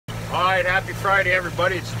Alright, happy Friday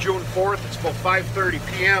everybody. It's June 4th. It's about 5:30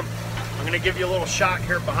 p.m. I'm going to give you a little shot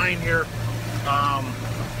here behind here.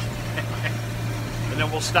 And then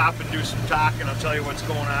we'll stop and do some talking. I'll tell you what's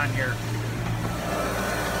going on here.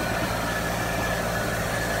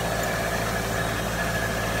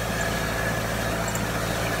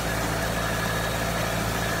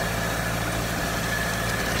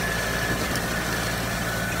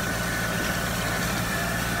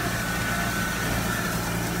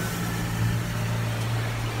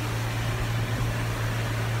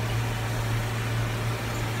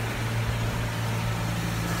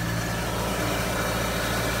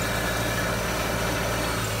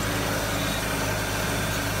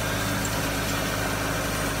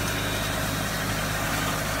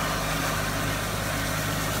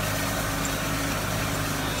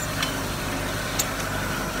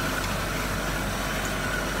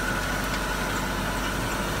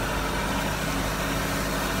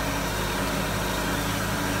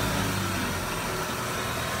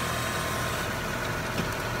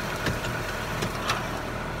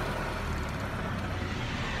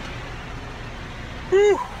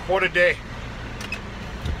 Whew, what a day.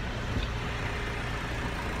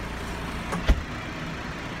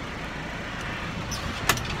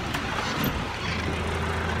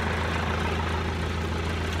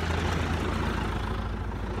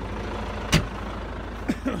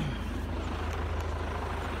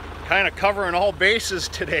 Kind of covering all bases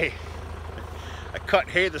today. I cut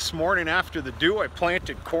hay this morning after the dew. I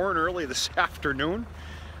planted corn early this afternoon.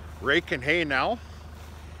 Raking hay now.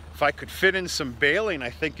 If I could fit in some baling,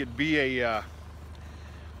 I think it'd be a,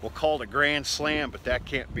 we'll call it a grand slam, but that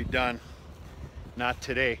can't be done. Not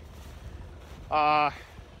today. We're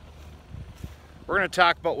going to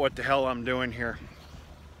talk about what the hell I'm doing here.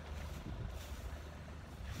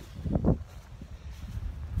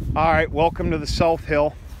 Alright, welcome to the South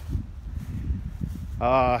Hill.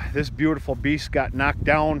 This beautiful beast got knocked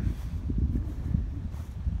down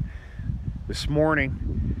this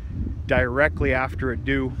morning directly after a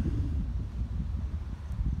dew.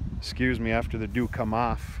 Excuse me, after the dew come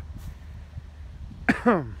off.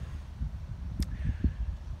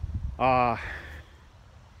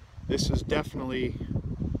 This is definitely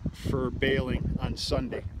for baling on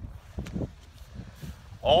Sunday.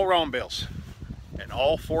 All round bales and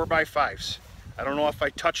all 4x5s. I don't know if I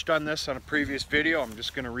touched on this on a previous video. I'm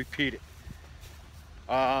just going to repeat it.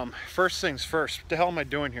 First things first, what the hell am I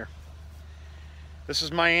doing here? This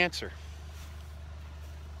is my answer.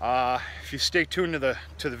 If you stay tuned to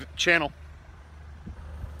the channel,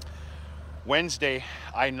 Wednesday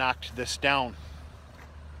I knocked this down.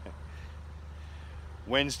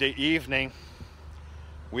 Wednesday evening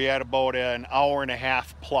we had about an hour and a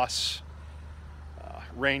half plus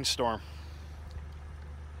rainstorm.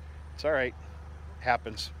 It's all right,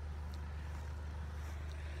 happens.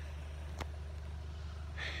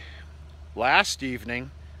 Last evening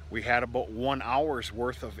we had about 1 hour's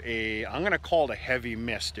worth of I'm going to call it a heavy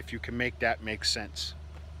mist, if you can make that make sense.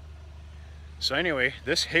 So anyway,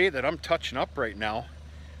 this hay that I'm touching up right now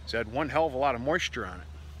has had one hell of a lot of moisture on it.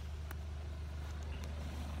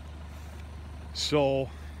 So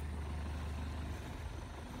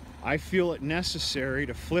I feel it necessary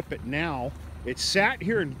to flip it now. It sat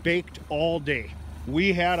here and baked all day.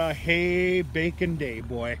 We had a hay baking day,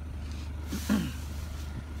 boy.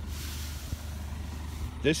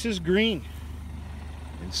 This is green.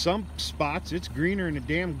 In some spots it's greener than a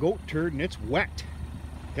damn goat turd and it's wet.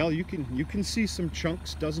 Hell, you can see some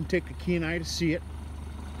chunks. Doesn't take a keen eye to see it.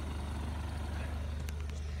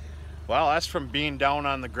 Well, that's from being down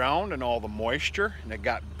on the ground and all the moisture, and it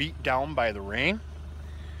got beat down by the rain.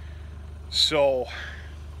 So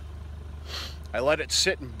I let it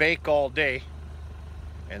sit and bake all day,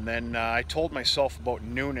 and then I told myself about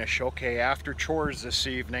noonish, okay, after chores this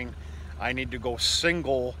evening I need to go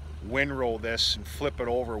single windrow this and flip it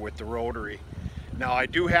over with the Rotary. Now I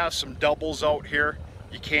do have some doubles out here.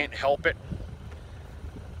 You can't help it.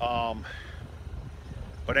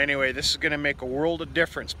 But anyway, this is going to make a world of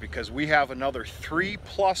difference because we have another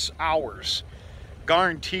 3+ hours,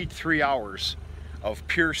 guaranteed 3 hours of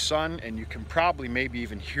pure sun, and you can probably maybe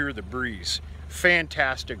even hear the breeze.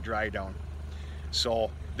 Fantastic dry down.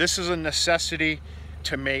 So this is a necessity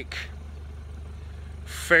to make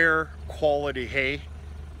fair quality hay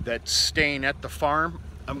that's staying at the farm.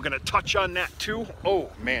 I'm going to touch on that too.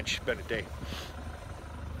 Oh man, it's been a day.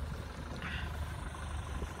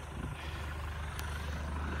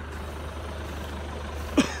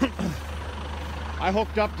 I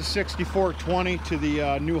hooked up the 6420 to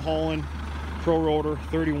the New Holland Pro Rotor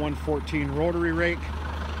 3114 rotary rake.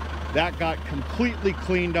 That got completely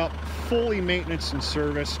cleaned up, fully maintenance and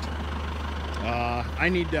serviced. I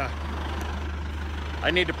need to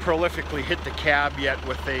prolifically hit the cab yet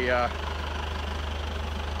with a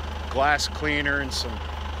glass cleaner and some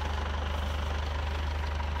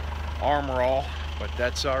Armor All, but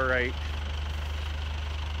that's all right.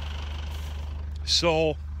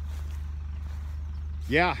 So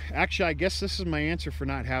yeah, actually I guess this is my answer for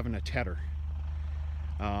not having a tedder.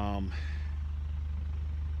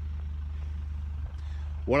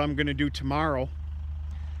 What I'm going to do tomorrow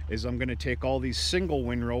is I'm going to take all these single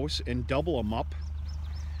windrows and double them up.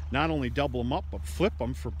 Not only double them up, but flip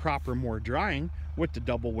them for proper more drying with the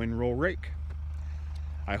double windrow rake.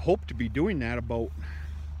 I hope to be doing that about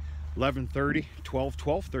 11:30,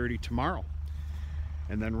 12:30 tomorrow.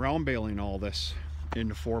 And then round baling all this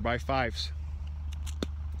into 4x5s.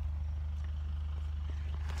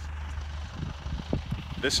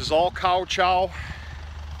 This is all cow chow.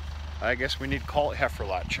 I guess we need to call it heifer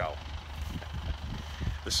lot chow.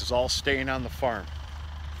 This is all staying on the farm.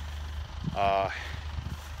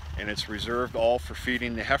 And it's reserved all for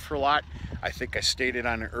feeding the heifer lot. I think I stated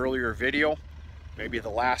on an earlier video, maybe the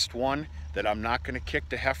last one, that I'm not going to kick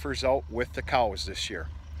the heifers out with the cows this year.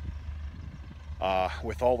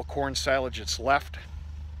 With all the corn silage that's left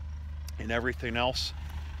and everything else,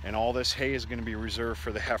 and all this hay is going to be reserved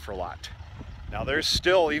for the heifer lot. Now there's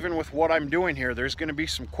still, even with what I'm doing here, there's going to be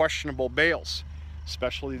some questionable bales,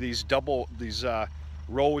 especially these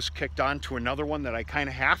rows kicked onto another one that I kind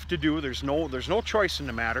of have to do. There's no choice in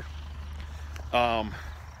the matter.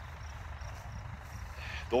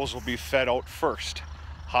 Those will be fed out first.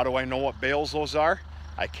 How do I know what bales those are?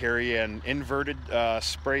 I carry an inverted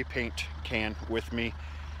spray paint can with me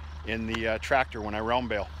in the tractor when I round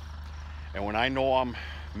bale. And when I know I'm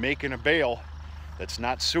making a bale that's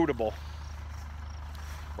not suitable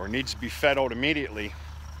or needs to be fed out immediately,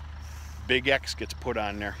 big X gets put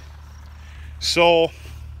on there. So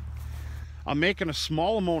I'm making a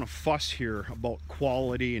small amount of fuss here about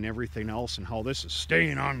quality and everything else and how this is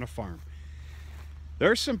staying on the farm.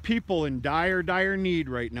 There's some people in dire need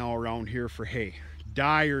right now around here for hay.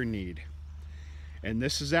 Dire need. And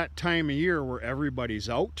this is that time of year where everybody's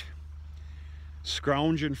out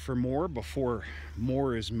scrounging for more before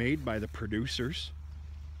more is made by the producers,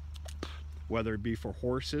 whether it be for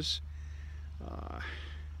horses,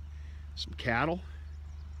 some cattle,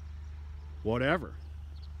 whatever.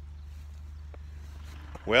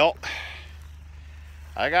 Well,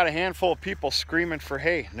 I got a handful of people screaming for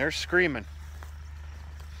hay, and they're screaming.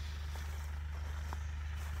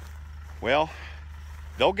 Well,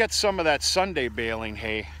 they'll get some of that Sunday baling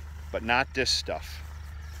hay, but not this stuff.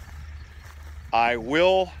 I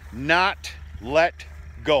will not let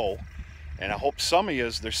go, and I hope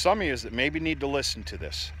there's some of you that maybe need to listen to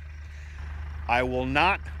this. I will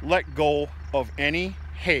not let go of any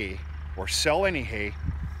hay or sell any hay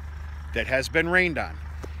that has been rained on.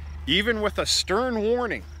 Even with a stern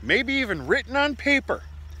warning, maybe even written on paper,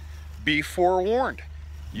 be forewarned.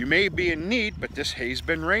 You may be in need, but this hay's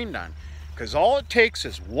been rained on. Because all it takes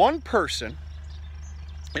is one person,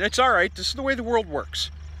 and it's all right, this is the way the world works,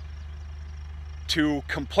 to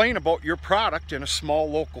complain about your product in a small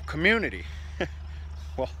local community.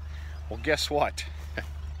 well, guess what?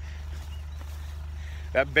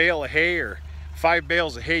 That bale of hay or 5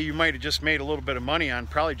 bales of hay you might have just made a little bit of money on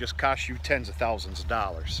probably just cost you tens of thousands of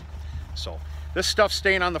dollars. So this stuff's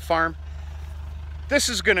staying on the farm. This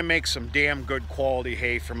is going to make some damn good quality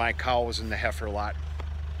hay for my cows in the heifer lot.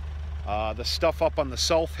 The stuff up on the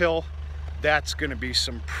South Hill, that's going to be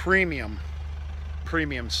some premium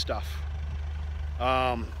stuff.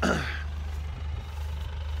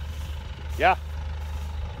 Yeah,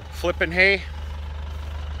 flipping hay,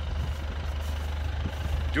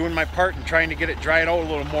 doing my part and trying to get it dried out a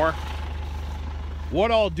little more.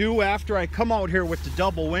 What I'll do after I come out here with the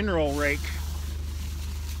double windrow rake,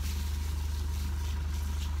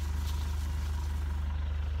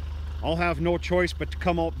 I'll have no choice but to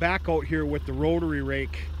come back out here with the rotary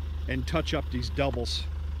rake and touch up these doubles.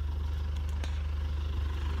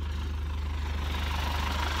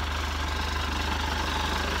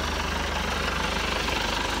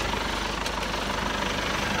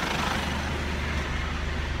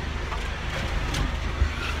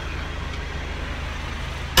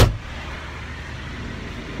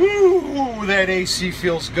 Woo, that AC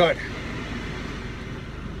feels good.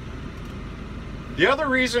 The other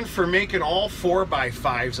reason for making all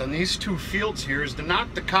 4x5s on these two fields here is to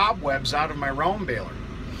knock the cobwebs out of my round baler.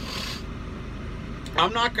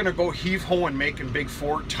 I'm not going to go heave-hoeing making big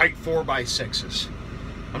tight 4x6s.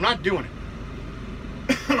 I'm not doing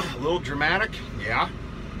it. A little dramatic, yeah.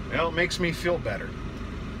 Well, it makes me feel better.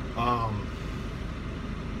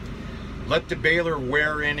 Let the baler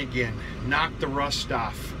wear in again, knock the rust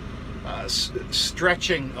off,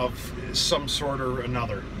 stretching of some sort or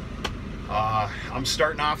another. I'm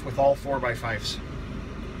starting off with all 4x5s,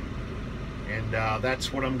 and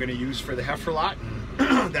that's what I'm going to use for the heifer lot,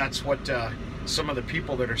 and that's what some of the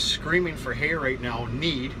people that are screaming for hay right now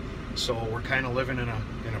need. So we're kind of living in a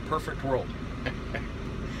perfect world.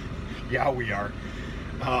 Yeah, we are.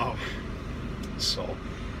 So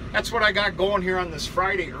that's what I got going here on this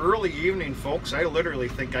Friday early evening, folks. I literally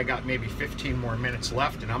think I got maybe 15 more minutes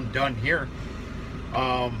left and I'm done here.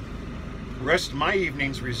 Rest of my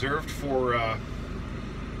evening's reserved for, I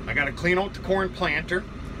got to clean out the corn planter.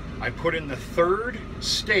 I put in the 3rd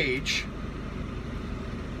stage,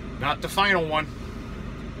 not the final one.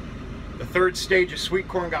 The 3rd stage of sweet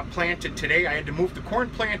corn got planted today. I had to move the corn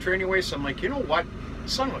planter anyway, so I'm like, you know what,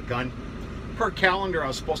 son of a gun. Per calendar, I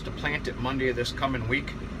was supposed to plant it Monday of this coming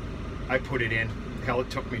week. I put it in. Hell,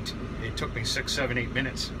 it took me 6, 7, 8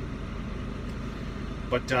 minutes.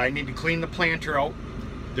 But I need to clean the planter out.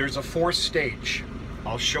 There's a 4th stage.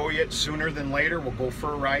 I'll show you it sooner than later. We'll go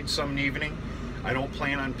for a ride some evening. I don't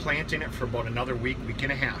plan on planting it for about another week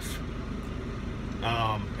and a half.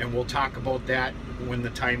 And we'll talk about that when the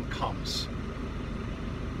time comes.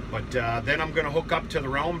 But then I'm going to hook up to the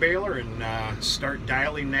round baler and start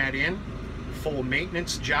dialing that in. Full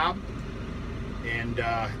maintenance job, and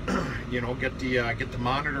you know, get the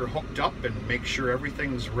monitor hooked up and make sure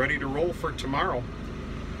everything's ready to roll for tomorrow.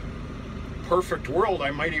 Perfect world,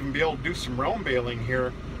 I might even be able to do some round baling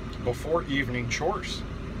here before evening chores,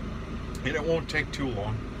 and it won't take too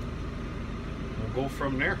long. We'll go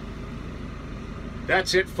from there.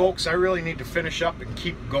 That's it, folks. I really need to finish up and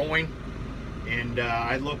keep going, and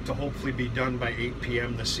I look to hopefully be done by 8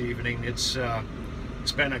 p.m. this evening. It's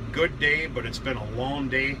been a good day, but it's been a long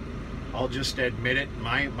day. I'll just admit it.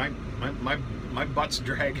 My butt's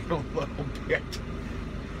dragging a little bit.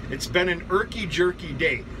 It's been an irky-jerky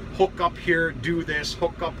day. Hook up here, do this.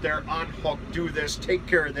 Hook up there, unhook, do this. Take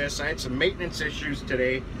care of this. I had some maintenance issues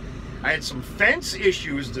today. I had some fence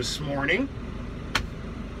issues this morning.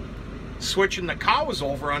 Switching the cows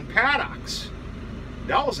over on paddocks.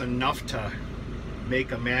 That was enough to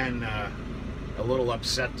make a man a little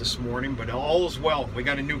upset this morning, but all is well. We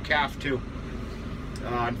got a new calf too.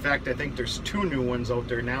 In fact, I think there's 2 new ones out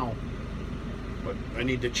there now, but I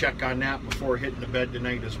need to check on that before hitting the bed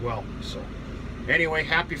tonight as well. So anyway,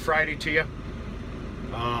 happy Friday to you.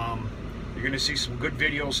 You're gonna see some good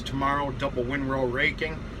videos tomorrow. Double windrow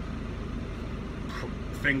raking,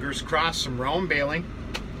 fingers crossed, some round baling,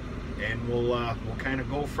 and we'll kind of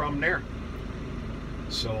go from there.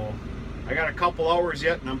 So I got a couple hours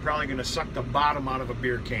yet, and I'm probably going to suck the bottom out of a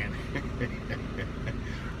beer can.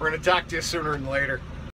 We're going to talk to you sooner than later.